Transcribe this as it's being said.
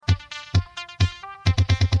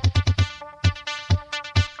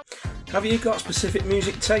Have you got specific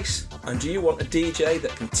music tastes? And do you want a DJ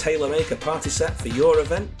that can tailor-make a party set for your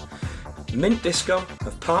event? Mint Disco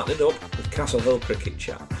have partnered up with Castle Hill Cricket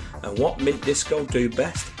Chat, and what Mint Disco do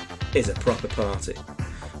best is a proper party.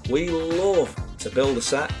 We love to build a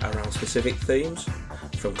set around specific themes,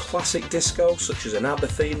 from classic disco such as an ABBA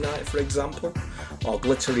theme night for example, or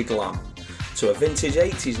glittery glam, to a vintage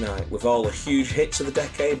 80s night with all the huge hits of the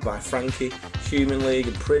decade by Frankie, Human League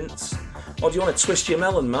and Prince. Or do you want to twist your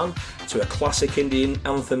melon, man, to a classic Indian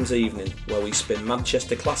anthems evening where we spin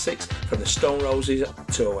Manchester classics from the Stone Roses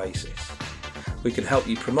to Oasis? We can help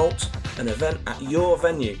you promote an event at your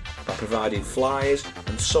venue by providing flyers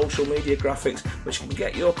and social media graphics which can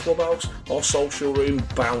get your clubhouse or social room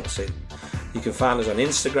bouncing. You can find us on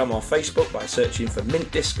Instagram or Facebook by searching for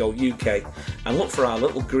Mint Disco UK and look for our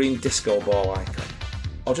little green disco ball icon.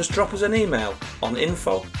 Or just drop us an email on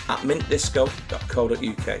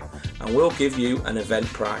info@mintdisco.co.uk and we'll give you an event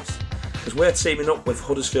price. Because we're teaming up with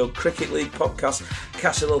Huddersfield Cricket League podcast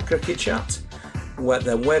Castle Hill Cricket Chat, where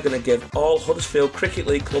then we're going to give all Huddersfield Cricket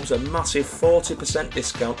League clubs a massive 40%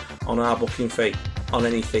 discount on our booking fee on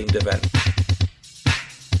any themed event.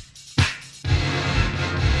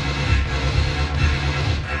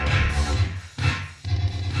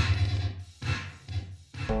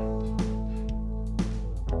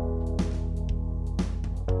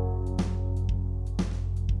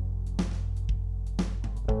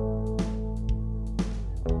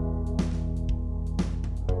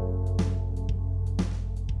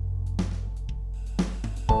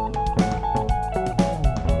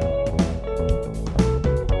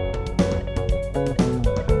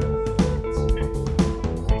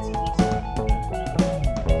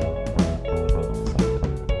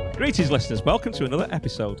 Greetings, listeners. Welcome to another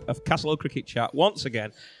episode of Castle Hill Cricket Chat. Once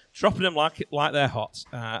again, dropping them like they're hot.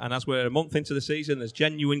 And as we're a month into the season, there's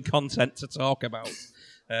genuine content to talk about.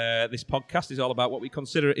 This podcast is all about what we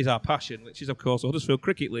consider is our passion, which is, of course, Huddersfield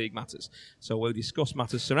Cricket League matters. So we'll discuss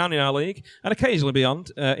matters surrounding our league and occasionally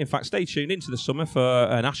beyond. In fact, stay tuned into the summer for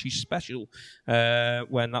an Ashes special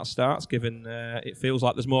when that starts, given it feels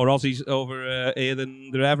like there's more Aussies over here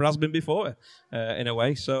than there ever has been before, in a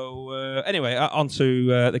way. So anyway, on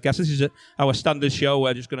to the guests. This is our standard show.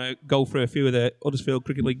 We're just going to go through a few of the Huddersfield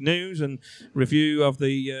Cricket League news and review of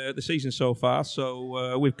the season so far.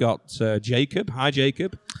 So we've got Jacob. Hi,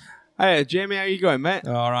 Jacob. Hey, Jamie, how you going, mate?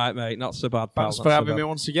 All right, mate. Not so bad, pal. Thanks for having me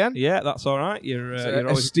once again. Yeah, that's all right. You're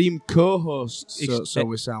always esteemed co-host, so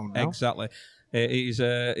we sound now. Exactly. He's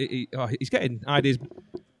getting ideas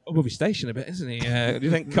above his station a bit, isn't he? Do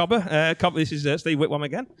you think, Cobber? Cobber, this is Steve Whitwam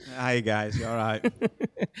again. Hi, guys. You all right?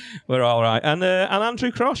 We're all right. And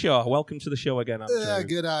Andrew Crawshaw, welcome to the show again, Andrew. Yeah,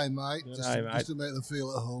 good eye, mate. Good Just eye, mate. to make them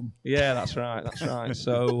feel at home. Yeah, that's right. That's right.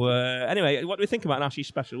 So, anyway, what do we think about an Ashes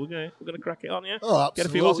special? We're gonna crack it on, yeah? Oh, Get a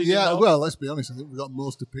few absolutely. Aussies Yeah, involved? well, let's be honest. I think we've got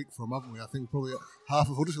most to pick from, haven't we? I think probably half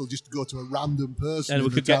of Huddersfield just to go to a random person. And we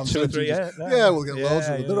in could the get town 2 or centre 3, and just- yeah. Yeah, we'll get loads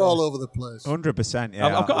of them. Yeah, They're yeah. all over the place. 100%,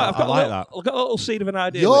 yeah. I've got I like that. I've got a little seed of an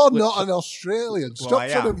idea. You're which- not an Australian. Well, Stop I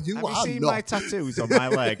telling am. me you Have are you seen not. my tattoos on my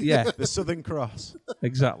leg? Yeah. The Southern Cross.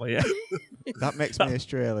 Exactly, yeah. That makes me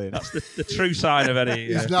Australian. That's the true sign of any.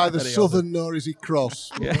 He's neither any southern nor is he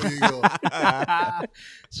cross. Well, there you go.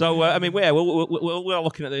 So, I mean, we're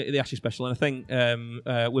looking at the Ashes special, and I think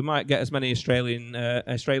we might get as many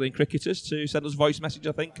Australian cricketers to send us voice message,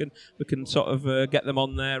 I think, and we can sort of get them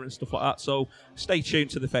on there and stuff like that. So, stay tuned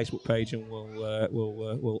to the Facebook page, and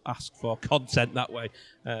we'll ask for content that way,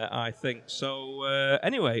 I think. So,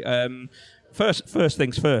 anyway, first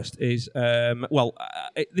things first is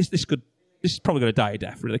this is probably going to die a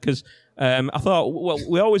death, really, because I thought, well,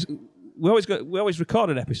 we always record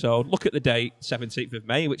an episode, look at the date, 17th of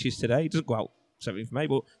May, which is today. It doesn't go out 17th of May,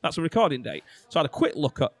 but that's a recording date. So I had a quick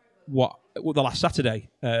look at what the last Saturday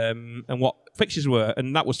and what fixtures were,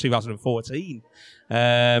 and that was 2014.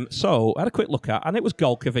 So I had a quick look at, and it was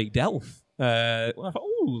Golka v Delft. I thought,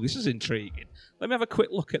 oh, this is intriguing. Let me have a quick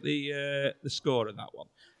look at the score of that one.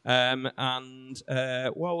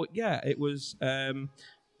 It was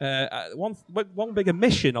one big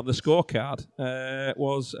omission on the scorecard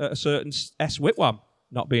was a certain S. Whitwam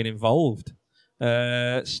not being involved.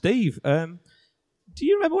 Steve, do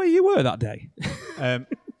you remember where you were that day?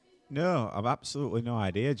 No, I've absolutely no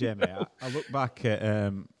idea, Jamie. I look back at,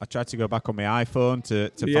 I tried to go back on my iPhone to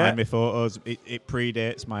find my photos. It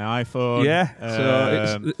predates my iPhone. Yeah.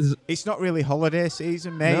 So it's not really holiday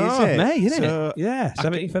season, May, no, is it? May, isn't So it? Yeah,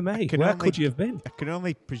 17th of May. Where could you have been? I can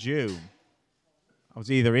only presume I was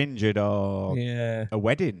either injured or a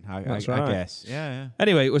wedding. I guess. Yeah.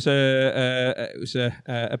 Anyway, it was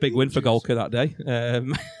a big win for Golka that day.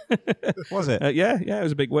 Was it? Yeah, it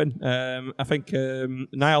was a big win. I think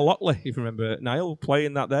Niall Lockley, if you remember Niall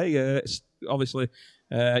playing that day. Obviously,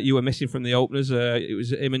 you were missing from the openers. It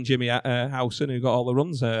was him and Jimmy Howson who got all the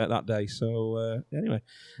runs that day. So anyway,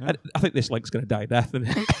 I think this link's going to die a death. And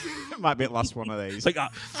it might be the last one of these. Like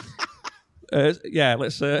that.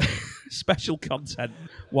 Let's special content,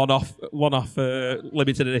 one-off,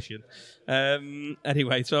 limited edition.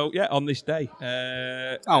 Anyway, so on this day,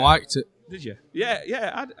 I liked it. Did you?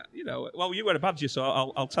 Yeah. Well, you were a badger, so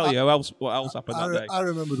I'll tell you what else happened that day. I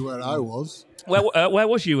remembered where I was. Where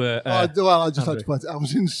was you? I just had to put it. I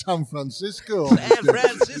was in San Francisco. San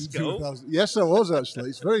Francisco? Yes, I was actually.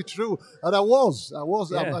 It's very true, and I was.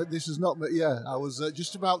 Yeah. This is not. Yeah, I was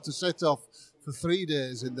just about to set off for 3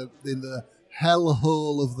 days in the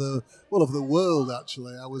hellhole of the world.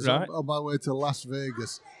 Actually, I was on my way to Las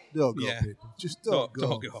Vegas. Don't go, people. Just don't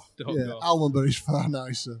go. Don't go. Almonbury's far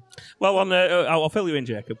nicer. Well, I'll fill you in,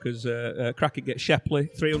 Jacob, because Cracken gets Shepley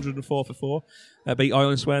 304 for 4. Beat Oil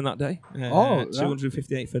and Swain that day.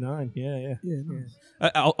 258 for 9. Yeah. Nice.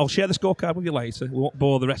 I'll share the scorecard with you later. We won't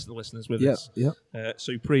bore the rest of the listeners with this.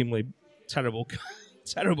 Supremely terrible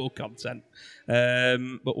content.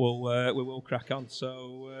 But we will crack on.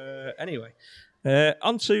 So anyway.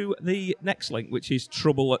 On to the next link, which is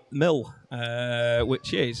Trouble at Mill,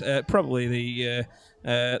 which is probably the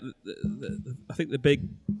I think the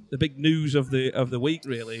big news of the week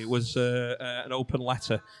really was an open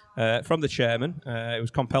letter from the chairman. It was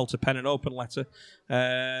compelled to pen an open letter.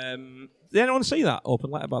 Did anyone see that open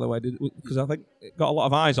letter, by the way? Because I think it got a lot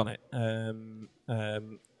of eyes on it.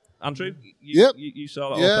 Andrew, you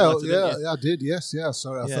saw that open letter, didn't you? I did. Yes, yeah.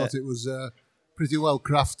 Sorry, I thought it was pretty well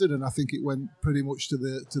crafted, and I think it went pretty much to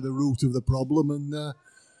the root of the problem. And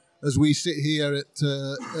as we sit here at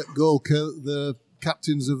Golka, the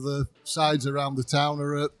captains of the sides around the town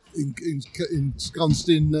are ensconced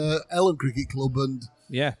in Ellen Cricket Club, and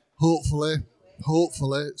hopefully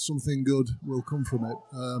something good will come from it.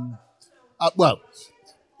 Well,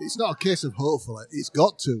 it's not a case of hopefully; it's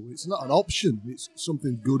got to. It's not an option. It's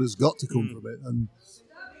something good has got to come from it, and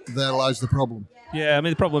there lies the problem. Yeah, I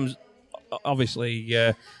mean the problem's obviously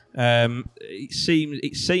it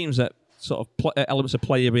seems that sort of elements of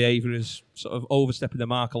player behaviour is sort of overstepping the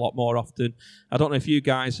mark a lot more often. I don't know if you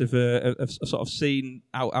guys have sort of seen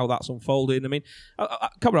how that's unfolding. I mean,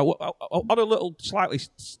 come on a little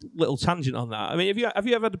tangent on that. I mean, have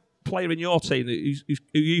you ever had a player in your team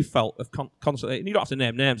who you felt have constantly, and you don't have to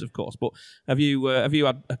name names, of course, but have you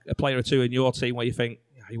had a player or two in your team where you think,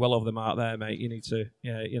 you're well over the mark there, mate. You need to,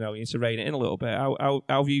 you need to rein it in a little bit. How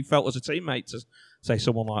have you felt as a teammate to say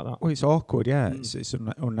someone like that? Well, it's awkward, It's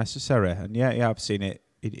unnecessary, and I've seen it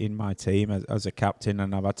in my team as a captain,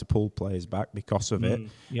 and I've had to pull players back because of it.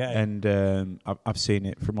 And I've seen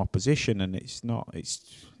it from opposition, and it's not.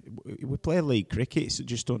 We play league cricket. It's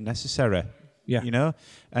just unnecessary. Yeah,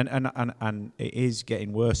 and it is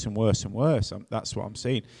getting worse and worse and worse. That's what I'm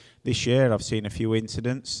seeing. This year, I've seen a few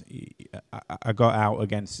incidents. I got out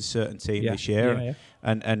against a certain team this year,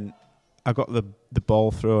 and I got the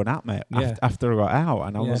ball thrown at me after I got out,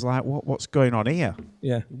 and I was like, "What's going on here?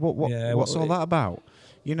 What's all that about?"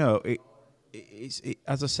 It's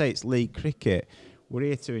as I say, it's league cricket. We're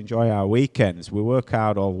here to enjoy our weekends. We work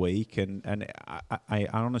hard all week, and I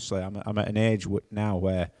honestly, I'm at an age now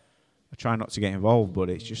where I try not to get involved, but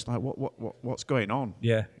it's just like, what's going on?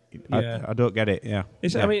 I don't get it.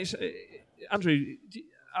 I mean, Andrew,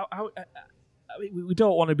 we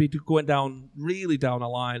don't want to be going down a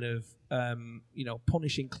line of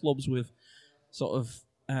punishing clubs with sort of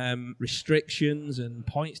restrictions and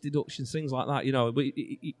points deductions, things like that. But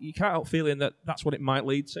you can't help feeling that that's what it might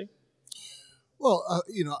lead to. Well,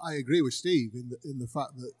 I agree with Steve in the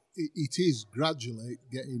fact that it is gradually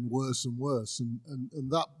getting worse and worse,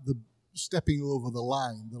 and that the stepping over the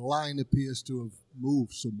line appears to have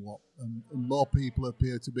moved somewhat, and more people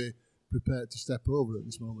appear to be prepared to step over at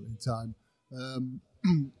this moment in time.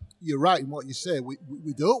 You're right in what you say. We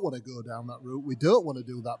don't want to go down that route. We don't want to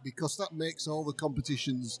do that because that makes all the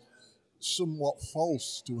competitions somewhat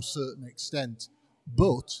false to a certain extent.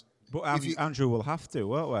 But Andrew will have to,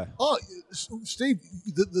 won't we? Oh, Steve,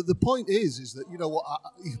 the point is that,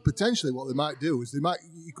 potentially what they might do is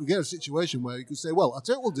you could get a situation where you could say, well, I'll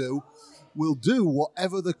tell you what we'll do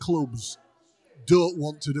whatever the clubs don't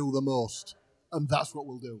want to do the most, and that's what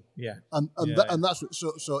we'll do. Yeah. And that's what,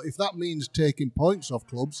 so if that means taking points off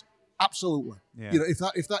clubs, absolutely. Yeah.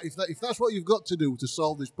 If that's what you've got to do to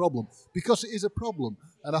solve this problem, because it is a problem,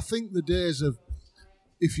 and I think the days of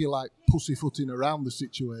if you like, pussyfooting around the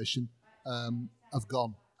situation have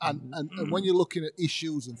gone. And when you're looking at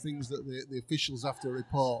issues and things that the officials have to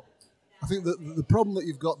report, I think that the problem that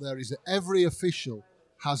you've got there is that every official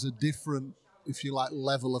has a different, if you like,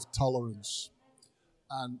 level of tolerance.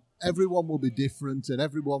 And everyone will be different,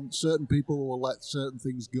 and certain people will let certain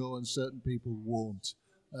things go and certain people won't.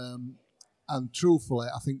 And truthfully,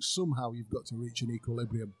 I think somehow you've got to reach an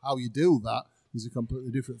equilibrium. How you do that is a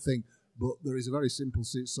completely different thing. But there is a very simple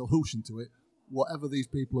solution to it. Whatever these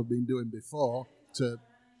people have been doing before to,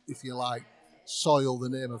 if you like, soil the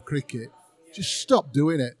name of cricket, just stop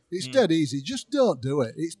doing it. It's dead easy. Just don't do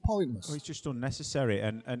it. It's pointless. Well, it's just unnecessary.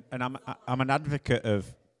 And I'm an advocate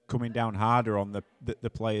of coming down harder on the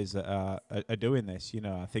players that are doing this. You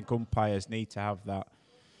know, I think umpires need to have that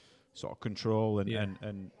sort of control and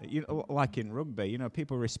you know, like in rugby, you know,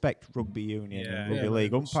 people respect rugby union and rugby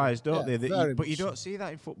league umpires, don't they? But you don't see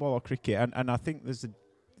that in football or cricket, and I think there's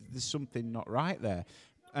something not right there,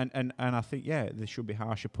 and I think there should be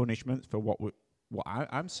harsher punishments for what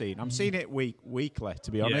I'm seeing. I'm seeing it weekly,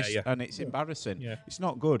 to be honest, and it's embarrassing. Yeah. It's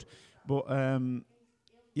not good, but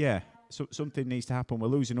so something needs to happen. We're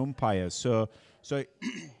losing umpires, so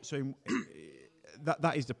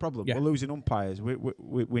that is the problem. Yeah. We're losing umpires.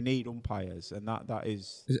 We need umpires, and that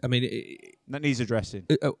is. I mean, that needs addressing.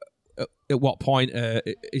 At what point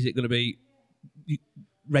is it going to be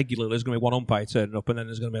regular? There's going to be one umpire turning up, and then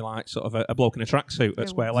there's going to be like sort of a bloke in a tracksuit at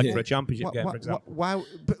square leg for a championship game, for example. Why?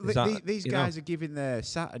 But these guys are giving their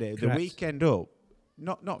Saturday, the weekend up.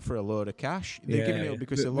 Not for a load of cash. They're giving it up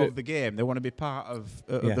because they love the game. They want to be part of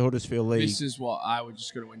the Huddersfield League. This is what I was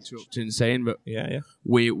just going to interrupt in saying, but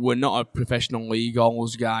we're not a professional league. All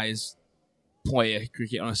those guys play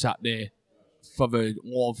cricket on a Saturday for the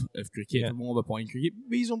love of cricket, for the love of playing cricket.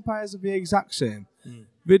 These umpires are the exact same.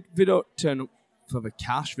 They don't turn up for the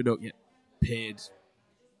cash. They don't get paid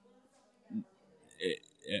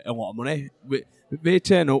a lot of money. They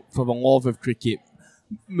turn up for the love of cricket.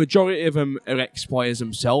 Majority of them are ex-players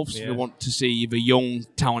themselves. They want to see the young,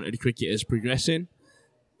 talented cricketers progressing.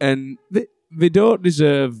 And they don't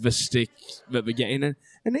deserve the stick that they're getting. And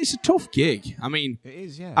it's a tough gig. I mean, it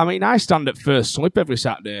is, I mean, I stand at first slip every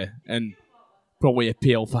Saturday and probably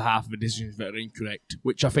appeal for half of the decisions that are incorrect,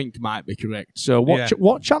 which I think might be correct. So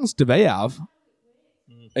what chance do they have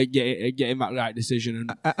at getting that right decision?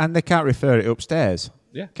 And they can't refer it upstairs.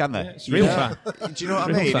 Yeah, can they? Yeah, it's real fan. Do you know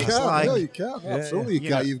what I mean? It's like, no, you can't. Absolutely, you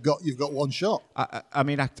can't. You've got one shot. I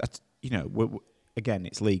mean, you know, again,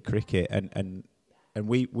 it's league cricket, and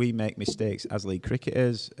we make mistakes as league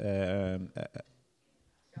cricketers, and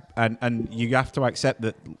you have to accept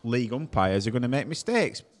that league umpires are going to make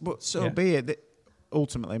mistakes. But so be it.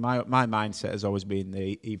 Ultimately, my mindset has always been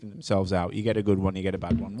they even themselves out. You get a good one, you get a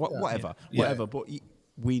bad one. Whatever. But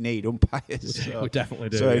we need umpires. We definitely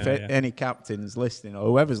do. So if any captain's listening or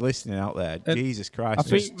whoever's listening out there, Jesus Christ. I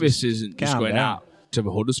think this isn't just going out to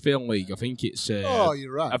the Huddersfield League. I think it's...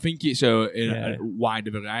 you're right. I think it's a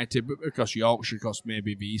wider variety, but across Yorkshire, across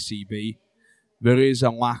maybe the ECB, there is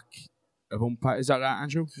a lack of umpires. Is that right,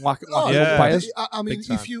 Andrew? Lack of umpires? I mean,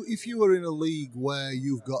 if you were in a league where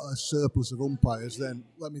you've got a surplus of umpires, then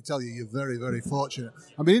let me tell you, you're very, very fortunate.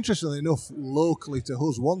 I mean, interestingly enough, locally to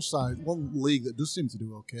us, one league that does seem to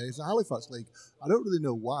do okay is the Halifax League. I don't really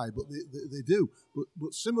know why, but they do.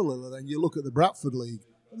 But similarly, then you look at the Bradford League,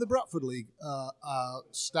 and the Bradford League are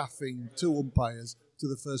staffing 2 umpires to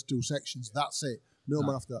the first 2 sections. That's it. No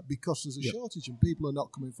more after that, because there's a shortage and people are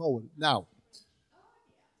not coming forward. Now,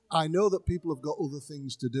 I know that people have got other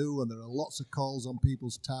things to do, and there are lots of calls on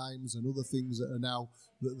people's times and other things that are now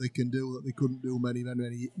that they can do that they couldn't do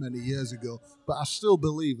many years ago. But I still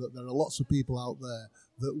believe that there are lots of people out there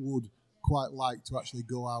that would quite like to actually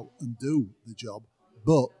go out and do the job.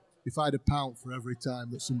 But if I had £1 for every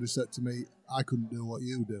time that somebody said to me, I couldn't do what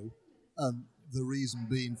you do, and the reason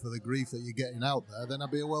being for the grief that you're getting out there, then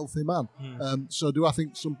I'd be a wealthy man. So do I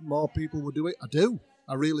think some more people would do it? I do.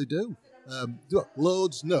 I really do.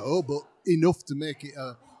 Loads, no, but enough to make it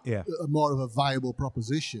a more of a viable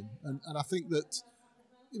proposition. And I think that,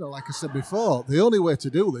 you know, like I said before, the only way to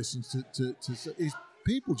do this is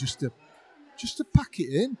people just to pack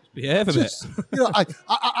it in. Behave a bit. You know,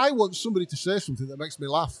 I want somebody to say something that makes me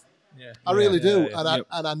laugh. Yeah, I really do, and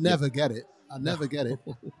I never get it. I never get it.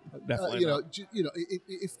 Definitely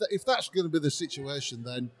if that's going to be the situation,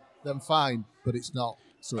 then fine, but it's not.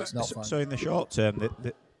 So it's not fine. So in the short term,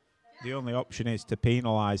 the only option is to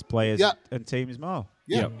penalise players and teams more.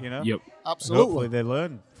 Yeah, you know, absolutely. And hopefully they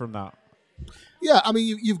learn from that. Yeah, I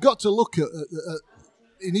mean, you've got to look at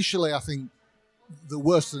initially. I think the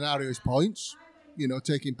worst scenario is points. You know,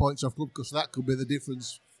 taking points off club, because that could be the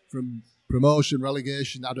difference from promotion,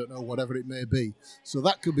 relegation, I don't know, whatever it may be. So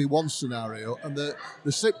that could be one scenario. And the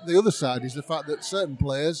other side is the fact that certain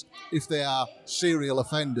players, if they are serial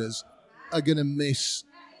offenders, are going to miss,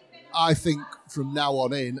 I think, from now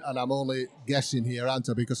on in, and I'm only guessing here, aren't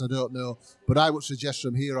I, because I don't know, but I would suggest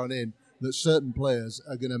from here on in that certain players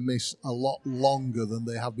are going to miss a lot longer than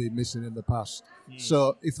they have been missing in the past.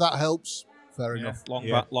 So if that helps, fair enough.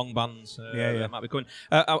 Long bans might be coming.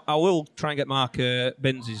 I will try and get Mark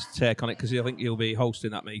Binns' take on it, because I think he'll be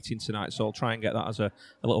hosting that meeting tonight, so I'll try and get that as a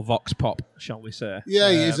little vox pop, shall we say.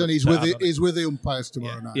 Yeah, he is, and he's with the umpires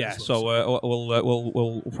tomorrow night. Yeah, so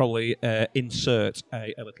we'll probably insert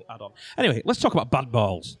a little add-on. Anyway, let's talk about bad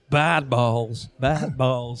balls. Bad balls. Bad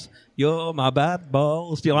balls. You're my bad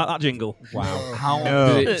balls. Do you like that jingle? Wow. How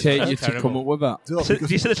long did it take you to come up with that? Do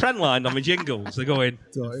you see the trend line on my jingles? They're going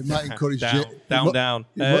it might encourage down.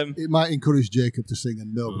 It might encourage Jacob to sing,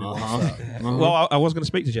 and nobody wants that. Well, I was going to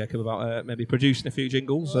speak to Jacob about maybe producing a few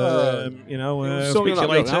jingles. Speak to you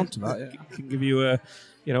later. Can give you a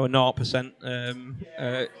 0%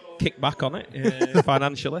 kickback on it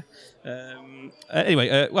financially.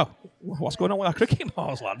 Anyway, what's going on with our cricket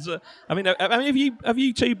balls, lads? Have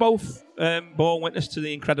you two both borne witness to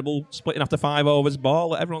the incredible splitting after 5 overs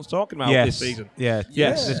ball that everyone's talking about this season?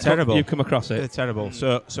 Yes, they're terrible. You've come across it. They're terrible.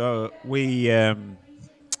 So we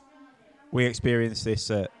experienced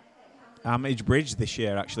this at Armitage Bridge this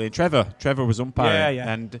year, actually. And Trevor was umpiring,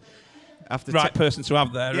 and after person to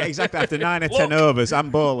have there. Yeah, exactly. After 9 or 10 overs,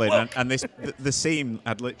 I'm bowling, and the seam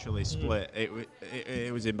had literally split.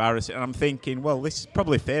 It was embarrassing, and I'm thinking, well, this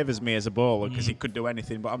probably favours me as a bowler because he could do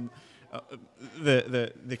anything. But I'm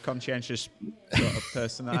the conscientious sort of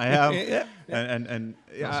person that I am, and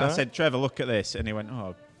I said, Trevor, look at this, and he went,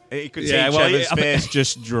 oh. You could see Trevor's face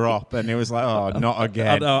just drop, and he was like, "Oh, not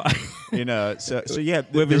again!" So yeah,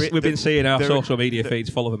 we've been seeing our social media feeds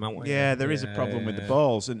full of them, haven't we? Yeah, there is a problem with the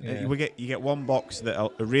balls, and you get one box that are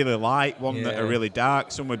really light, one that are really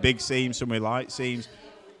dark, some with big seams, some with light seams.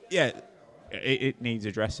 Yeah, it needs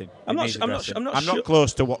addressing. I'm not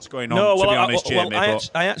close to what's going on. To be honest, Jamie.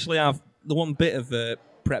 I actually have the one bit of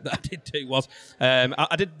prep that I did do was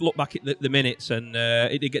I did look back at the minutes, and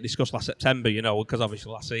it did get discussed last September, because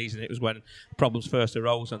obviously last season it was when problems first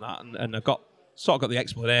arose and that, and I got the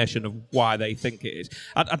explanation of why they think it is.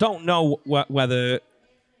 I don't know whether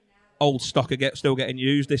old stock are still getting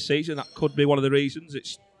used this season. That could be one of the reasons.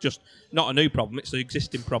 It's just not a new problem. It's the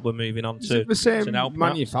existing problem moving on to the same to now.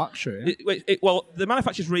 manufacturer. Well, the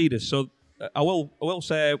manufacturer's Readers. So I will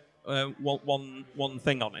say one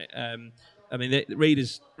thing on it.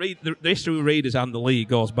 The history of Readers and the league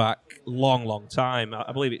goes back long time.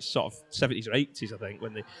 I believe it's sort of 70s or 80s, I think,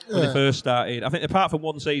 when they first started. I think apart from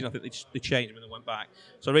one season, I think they changed when they went back.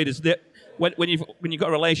 So Readers, when you've got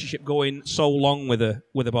a relationship going so long with a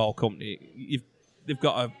ball company, you've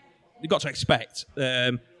got to expect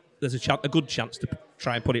there's a good chance to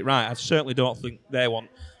try and put it right. I certainly don't think they want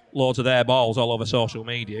loads of their balls all over social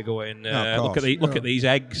media going, look at these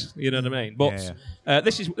eggs, you know what I mean? But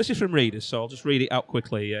this is from Readers, so I'll just read it out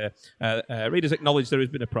quickly. Readers acknowledge there has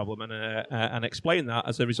been a problem and explain that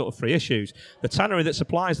as a result of 3 issues. The tannery that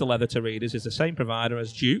supplies the leather to Readers is the same provider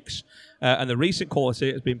as Duke's, and the recent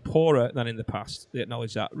quality has been poorer than in the past. They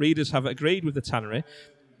acknowledge that. Readers have agreed with the tannery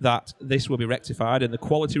that this will be rectified and the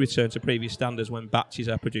quality return to previous standards when batches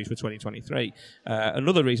are produced for 2023.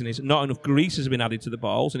 Another reason is not enough grease has been added to the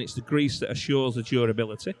balls, and it's the grease that assures the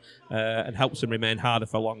durability and helps them remain harder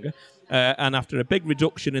for longer. And after a big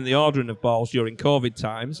reduction in the ordering of balls during COVID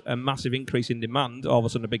times, a massive increase in demand, all of a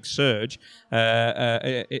sudden a big surge,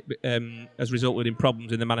 it has resulted in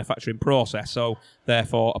problems in the manufacturing process. So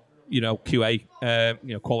therefore, QA,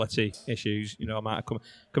 quality issues, might have come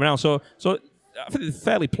around. So I think there's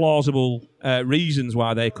fairly plausible reasons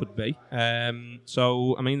why they could be. There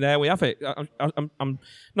we have it. I'm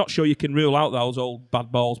not sure you can rule out those old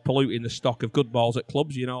bad balls polluting the stock of good balls at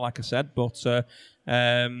clubs, like I said. But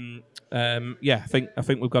I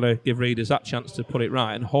think we've got to give Readers that chance to put it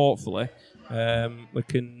right, and hopefully we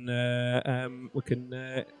can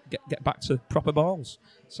get back to proper balls.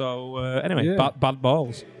 So bad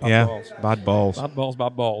balls. Bad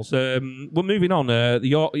balls. We're moving on.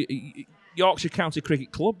 The Yorkshire County Cricket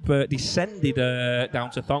Club descended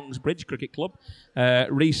down to Thongs Bridge Cricket Club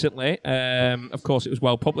recently. Of course, it was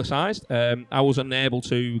well publicised. I was unable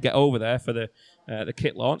to get over there for the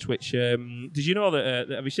kit launch. Which did you know that?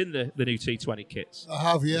 Have you seen the new T20 kits? I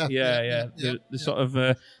have, yeah. Yeah. The sort of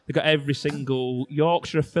they've got every single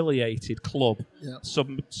Yorkshire affiliated club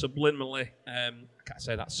subliminally. I can't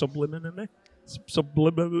say that subliminally.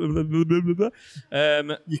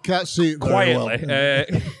 You can't see it very quietly,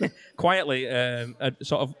 well. quietly a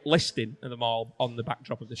sort of listing of them all on the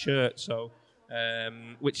backdrop of the shirt. So,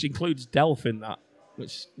 which includes Delph in that,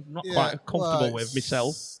 which I'm not quite comfortable with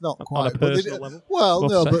myself. Not quite on a personal level. Well,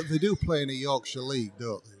 no, but they do play in a Yorkshire league,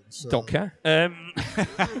 don't they? So. Don't care.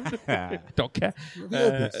 Don't care.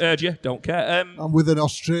 Urge you, don't care. I'm with an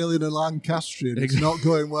Australian and Lancastrian. It's not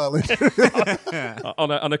going well.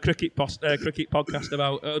 on a cricket podcast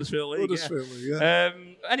about Huddersfield League.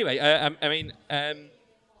 Anyway,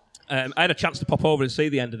 I had a chance to pop over and see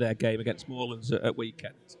the end of their game against Moorlands at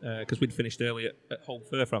weekend because we'd finished early at Home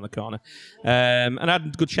Firth around the corner. And I had a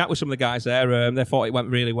good chat with some of the guys there. They thought it went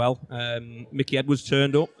really well. Mickey Edwards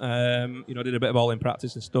turned up, did a bit of all in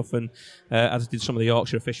practice and stuff, and as did some of the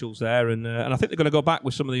Yorkshire officials there. And I think they're going to go back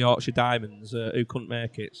with some of the Yorkshire Diamonds who couldn't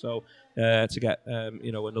make it. So to get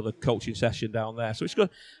another coaching session down there. So it's good.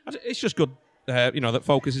 It's just good. That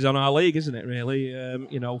focuses on our league, isn't it? Really,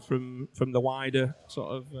 from the wider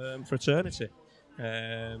sort of fraternity.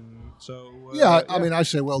 I mean, I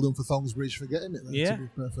say well done for Thongsbridge for getting it. Then, to be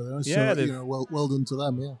perfectly honest. Well done to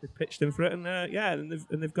them. Yeah, they've pitched in for it, and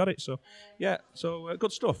they've got it. So,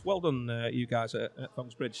 good stuff. Well done, you guys at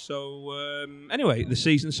Thongsbridge. So, anyway, the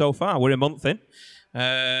season so far, we're a month in.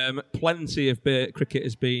 Plenty of cricket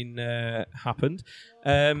has been happened.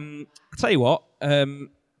 I tell you what.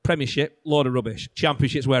 Premiership, load of rubbish.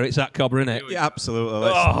 Championship's where it's at, Cobber, isn't it? Yeah, absolutely.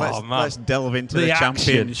 Let's delve into the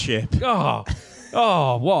championship.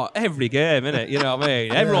 What? Every game, innit? You know what I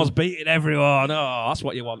mean? Everyone's beating everyone. Oh, that's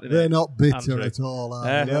what you want, innit? They're not bitter at all, are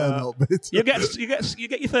they? They're not bitter. You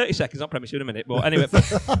get your 30 seconds on Premiership in a minute. But anyway,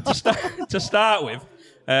 to start with,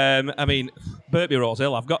 Birkby Rose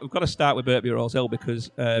Hill. We've got to start with Birkby Rose Hill because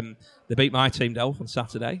they beat my team Delph on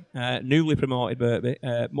Saturday. Newly promoted Birkby,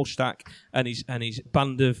 Mushtaq and his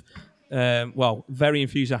band of very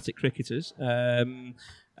enthusiastic cricketers. We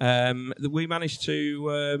managed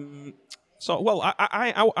to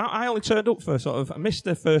I only turned up for I missed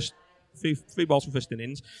the first three balls from first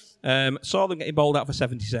innings. Saw them getting bowled out for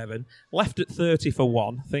 77. Left at 30 for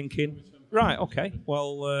 1, thinking, right, okay,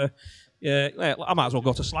 well. I might as well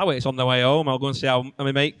go to Slough. It's on the way home. I'll go and see how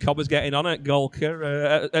my mate Cobber's getting on at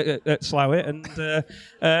Golker at Slough. And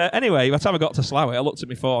anyway, by the time I got to Slough, I looked at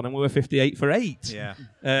my phone and we were 58 for 8,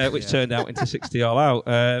 which turned out into 60 all out.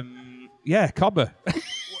 Cobber.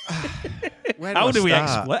 How do we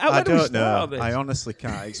explain? I don't know. I honestly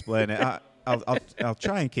can't explain it. I'll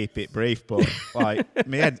try and keep it brief, but like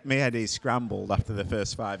my head is scrambled after the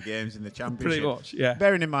first 5 games in the championship. Pretty much, yeah.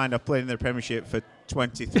 Bearing in mind I've played in the Premiership for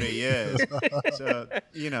 23 years, so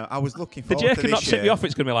I was looking forward to this year. Jake not tip you off.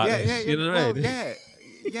 It's going to be like this. You know what I mean?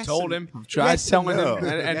 Yes, told him. I've tried telling him,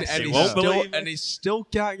 and he still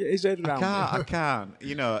can't get his head around it. I can't.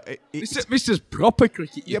 This is proper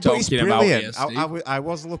cricket you're talking about here, Steve. I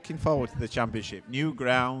was looking forward to the championship, new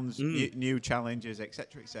grounds, new challenges,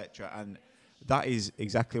 etc., and that is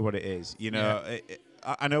exactly what it is.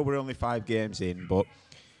 I know we're only 5 games in, but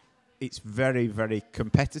it's very, very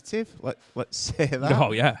competitive. Let's say that.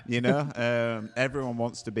 Oh yeah. Everyone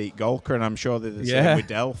wants to beat Golker, and I'm sure they're the same with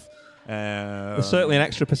Delph. There's certainly an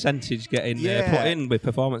extra percentage getting put in with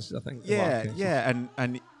performances, I think.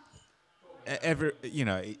 And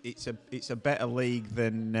it's a better league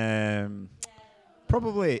than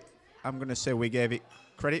probably I'm going to say we gave it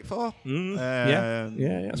credit for.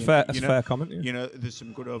 That's fair. That's a fair comment. Yeah. There's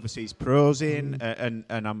some good overseas pros in, and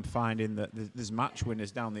I'm finding that there's match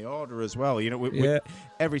winners down the order as well.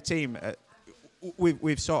 Every team,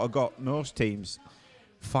 we've sort of got most teams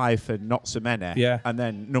 5 for not so many, and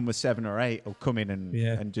then number 7 or 8 will come in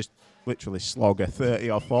and just literally slog a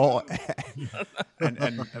 30 or 40,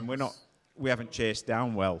 and we haven't chased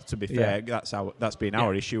down well. To be fair, that's been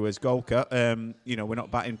our issue as Golker. We're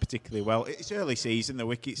not batting particularly well. It's early season; the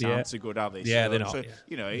wickets aren't so good, are they? Yeah, they're not. So,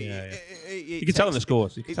 you can tell them the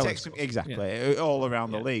scores. Exactly all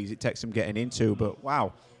around the leagues. It takes them getting into, but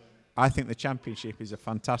wow. I think the Championship is a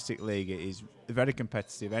fantastic league. It is very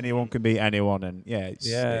competitive. Anyone can beat anyone, and it's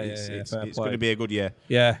going to be a good year.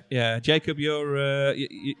 Yeah. Jacob, you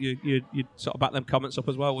sort of back them comments up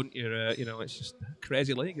as well, wouldn't you? It's just a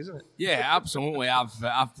crazy league, isn't it? Yeah, absolutely.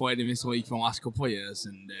 I've played in this league for the last couple of years,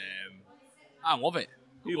 and I love it.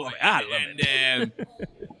 I love it.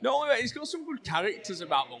 No, it's got some good characters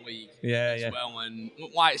about the league as well. And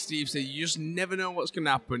like Steve said, you just never know what's going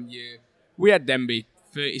to happen. We had Denby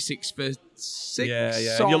 36 for 6.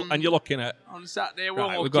 And you're looking at on Saturday.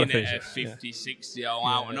 We're looking at a 50, 60 all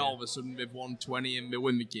out, and all of a sudden they've won 20 and they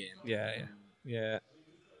win the game. Yeah.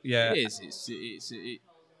 It is.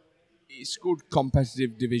 It's good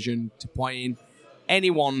competitive division to play in.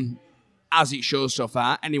 Anyone, as it shows so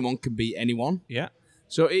far, anyone can beat anyone. Yeah.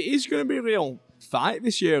 So it is going to be real fight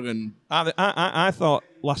this year. And I thought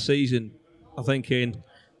last season, I'm thinking,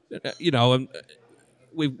 I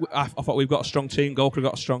thought we've got a strong team. Golker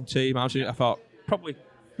got a strong team. I thought probably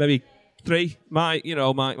maybe 3 might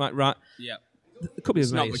right. Yeah. It could be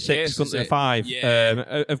as many as 6, couldn't there? 5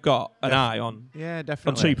 have got an eye on. Yeah,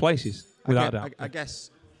 definitely. On 2 places, without a doubt. I guess,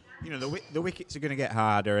 the wickets are going to get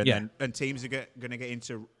harder, and teams are going to get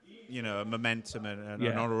into, momentum and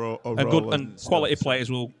a roll and quality players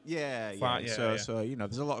will. Fight. So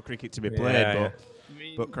there's a lot of cricket to be played,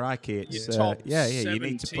 but crikey, it's you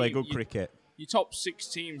need to play good cricket. Your top 6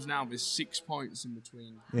 teams now, there's 6 points in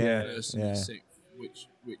between first and 6th.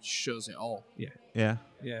 Which shows it all. Yeah.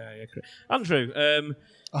 Andrew,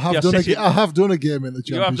 I have done a game in the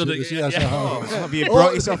championship. You have done it. Yes, I have. Have you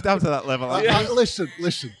brought yourself down to that level? Listen.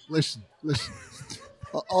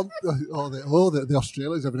 The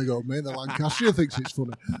Australians having a go at me, and the Lancashire thinks it's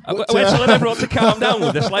funny. We're telling everyone to calm down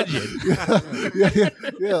with the sledging.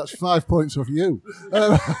 Yeah, that's 5 points off you.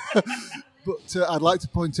 But I'd like to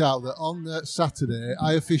point out that on Saturday,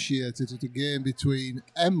 I officiated at a game between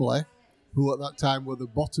Emley, who at that time were the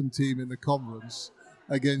bottom team in the conference,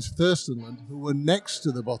 against Thurstonland, who were next to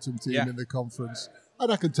the bottom team in the conference.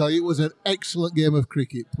 And I can tell you it was an excellent game of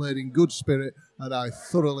cricket, played in good spirit, and I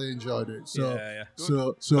thoroughly enjoyed it. So there.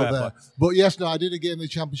 But yes, I did a game in the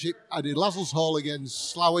championship. I did Lascelles Hall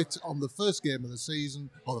against Slough on the first game of the season,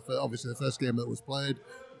 or obviously the first game that was played.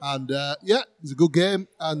 And it was a good game.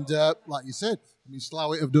 And like you said,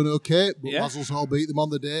 Slough have done okay, but Lascelles Hall beat them on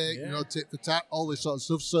the day. Tit for tat, all this sort of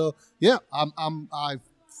stuff. So I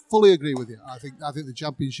fully agree with you. I think the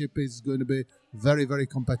championship is going to be very, very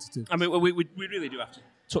competitive. I mean, we really do have to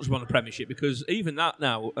touch upon the Premiership, because even that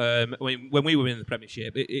now, when we were in the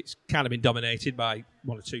Premiership, it's kind of been dominated by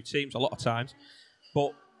 1 or 2 teams a lot of times.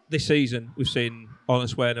 But this season, we've seen Oil and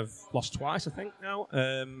Swain have lost twice, I think. Now,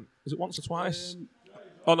 is it once or twice?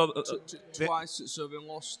 Twice. So they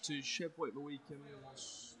lost to Shepwick the weekend.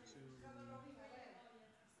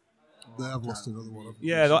 They have lost another one.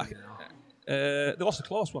 They lost a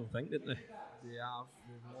close one, I think, didn't they? They have.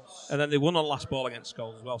 And then they won on last ball against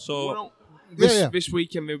Skulls as well. So this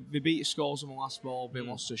weekend they beat Skulls on the last ball. They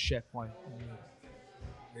lost to Shepwick.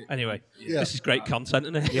 Anyway, this is great content,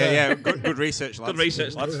 isn't it? Yeah. Good research, lads. Good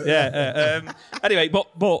research, lads. Anyway,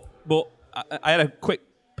 but I had a quick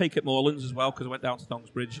peek at Moorlands as well, because I went down to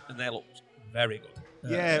Thongsbridge and they looked very good.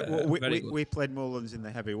 We played Moorlands in the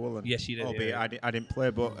heavy woolen. Yes, you did. Albeit I didn't play,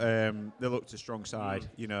 but they looked a strong side.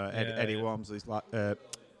 Eddie Walmsley's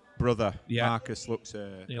brother Marcus looks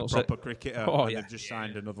a proper cricketer, and they've just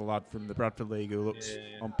signed another lad from the Bradford League who looks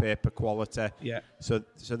on paper quality. Yeah. So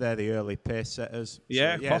they're the early pace setters.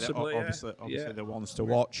 Possibly. Obviously the ones to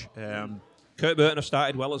watch. Kurt Burton have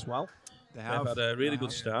started well as well. They've had a really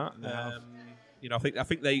good start. I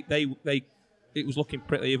think they it was looking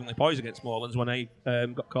pretty evenly poised against Moorlands when they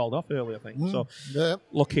got called off early, I think.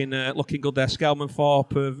 Looking good there. Skelman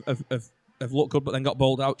Thorpe have looked good, but then got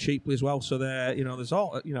bowled out cheaply as well. So there's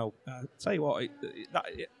all tell you what,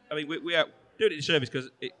 we are doing it in service because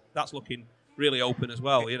that's looking really open as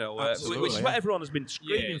well. Which is what everyone has been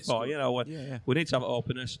screaming for. We need to have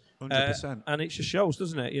openness, 100%, and it just shows,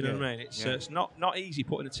 doesn't it? You know what I mean? It's not easy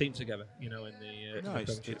putting a team together.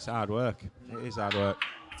 It's hard work. It is hard work.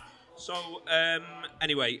 So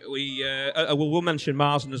anyway, we'll mention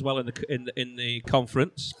Marsden as well in the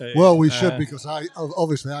conference. We should, because I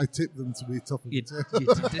tipped them to be top of the table.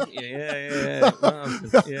 You did, didn't you? Yeah.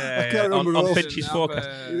 I can't remember on Finch's forecast.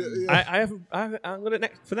 I'm gonna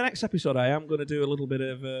for the next episode. I am going to do a little bit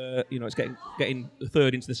of it's getting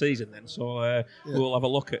third into the season then. So we'll have a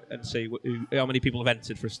look at and see how many people have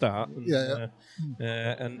entered for a start. And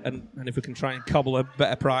if we can try and cobble a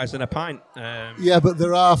better prize than a pint. But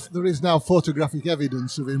there is now photographic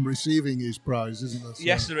evidence of him receiving his prize, isn't there? So.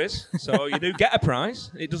 Yes, there is. So you do get a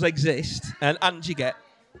prize. It does exist, and you get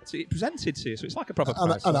it presented to you. So it's like a proper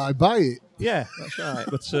prize. And I buy it. Yeah, that's right.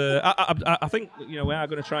 But I think we are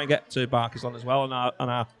going to try and get to Barkisland as well on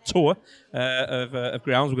our tour of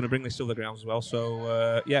grounds. We're going to bring this to other grounds as well.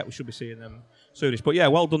 So we should be seeing them soonish. But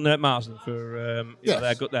well done, Marsden, for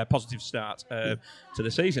their positive start to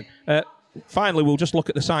the season. Finally, we'll just look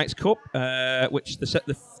at the Sites Cup, which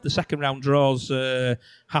the second round draws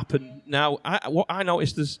happen now. What I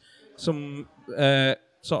noticed is some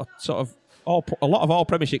sort of a lot of all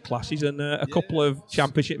Premiership classes and a couple of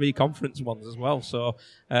Championship v Conference ones as well. So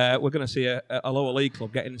we're going to see a lower league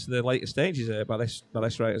club getting into the later stages by this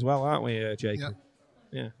rate as well, aren't we, Jacob?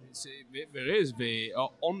 Yeah. There is.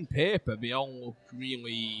 On paper, they all look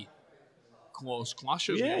really close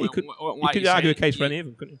clashes. Yeah, you could argue a case for any of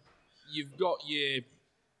them, couldn't you? You've got your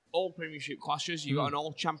all Premiership clashes. You got an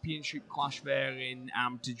all Championship clash there in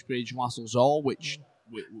Armitage Bridge, Lascelles Hall, which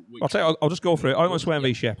I'll tell you, I'll just go through it. Oiland Swain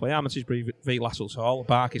v Shepley, Armitage v Lascelles Hall,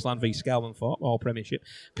 Barkisland v Skelmanthorpe, all Premiership.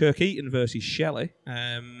 Kirk Eaton versus Shelley,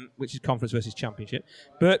 which is Conference versus Championship.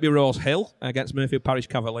 Birkby Rose Hill against Murfield Parish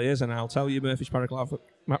Cavaliers, and I'll tell you, I'll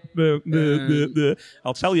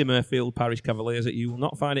tell you, Murfield Parish Cavaliers, that you will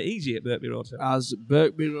not find it easy at Birkby Rose Hill. As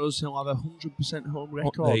Birkby Rose Hill have a 100% home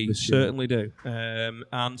record. They certainly do.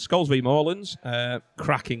 And Scholes v Moorlands,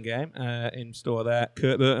 cracking game in store there.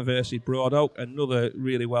 Kirkburton versus Broad Oak, another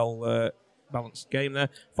really well balanced game there.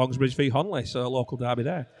 Fongsbridge v Honley, so a local derby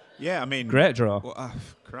there. Yeah, I mean, great draw. Well,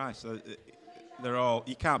 Christ, they're all.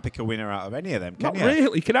 You can't pick a winner out of any of them, can Not you?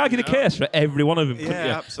 really. You can argue the case for every one of them, couldn't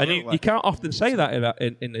you? Absolutely. And you can't often say that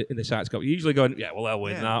in the Sites Cup. You're usually going, well, they'll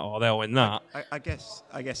win that or they'll win that. I guess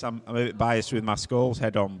I'm a bit biased with my Scholes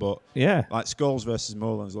head on, but like Scholes versus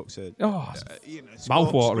Moorlands looks at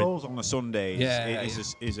mouth-watering. Scholes on a Sunday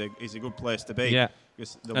is a good place to be. Yeah.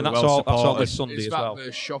 And that's all this Sunday as well. Is that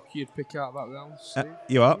the shock you'd pick out of that round, Steve?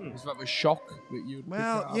 You what? Is that the shock that you'd pick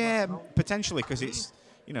out of that round? Potentially, because it's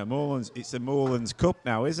Moorlands. It's the Moorlands Cup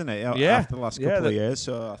now, isn't it? Yeah. After the last couple of years,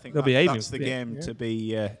 so I think that's the game to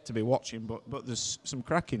be watching. But there's some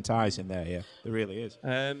cracking ties in there. Yeah, there really is.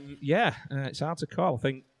 It's hard to call. I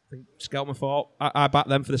think Skelmanthorpe. I back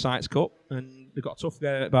them for the Sites Cup, and they've got a tough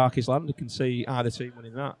game at Barkisland. You can see either team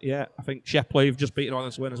winning that. Yeah, I think Shepley have just beaten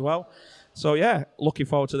Oiland Swain as well. So looking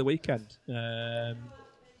forward to the weekend.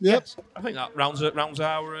 Yes, I think that rounds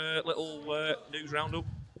our little news roundup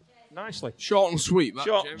nicely. Short and sweet.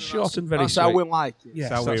 Short and very that's sweet. How we like it.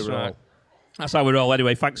 Yes, that's how we roll. Right. That's how we roll.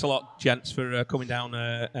 Anyway, thanks a lot, gents, for coming down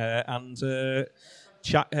and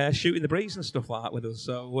shooting the breeze and stuff like that with us.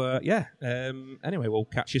 So anyway, we'll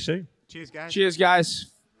catch you soon. Cheers, guys. Cheers,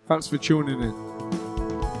 guys. Thanks for tuning in.